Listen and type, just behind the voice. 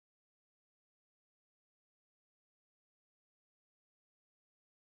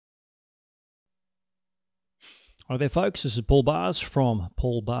Hi there folks, this is Paul Bars from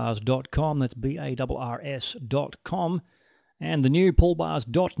paulbars.com, that's BARRS.com, and the new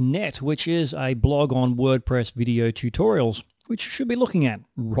paulbars.net, which is a blog on WordPress video tutorials, which you should be looking at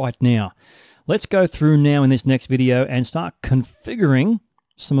right now. Let's go through now in this next video and start configuring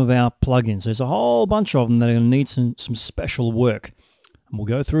some of our plugins. There's a whole bunch of them that are going to need some special work, and we'll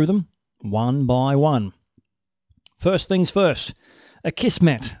go through them one by one. First things first,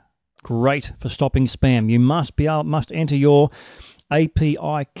 Akismet. Great for stopping spam. You must enter your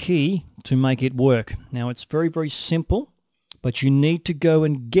API key to make it work. Now it's very, very simple, but you need to go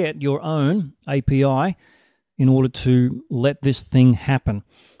and get your own API in order to let this thing happen.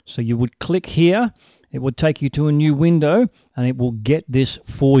 So you would click here, it would take you to a new window, and it will get this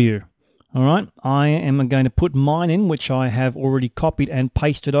for you. All right, I am going to put mine in, which I have already copied and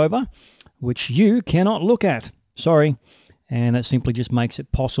pasted over, which you cannot look at. Sorry. And that simply just makes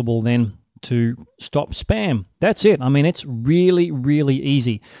it possible then to stop spam. That's it. I mean, it's really, really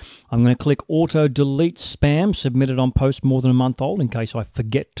easy. I'm going to click Auto Delete Spam Submitted on Post More Than a Month Old in case I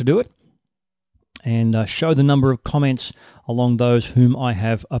forget to do it. And show the number of comments along those whom I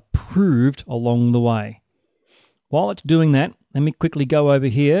have approved along the way. While it's doing that, let me quickly go over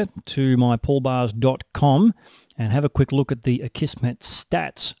here to my paulbars.com and have a quick look at the Akismet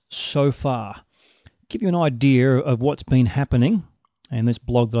stats so far. Give you an idea of what's been happening and this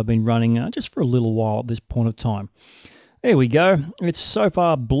blog that I've been running just for a little while at this point of time. There we go. It's so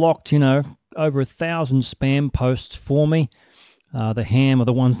far blocked, over 1,000 spam posts for me. The ham are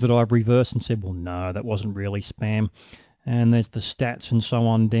the ones that I've reversed and said, well, no, that wasn't really spam. And there's the stats and so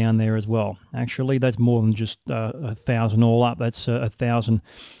on down there as well. Actually, that's more than just 1,000 all up. That's 1,000,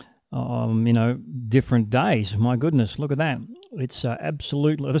 different days. My goodness, look at that. It's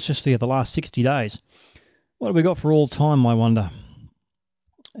absolutely, let's just see the last 60 days. What have we got for all time, I wonder?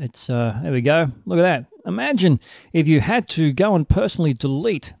 It's, there we go. Look at that. Imagine if you had to go and personally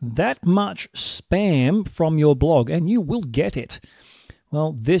delete that much spam from your blog, and you will get it.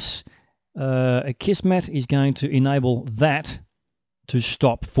 Well, this Akismet is going to enable that to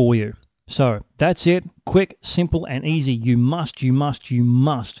stop for you. So that's it. Quick, simple, and easy. You must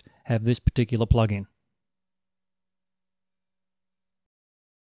have this particular plugin.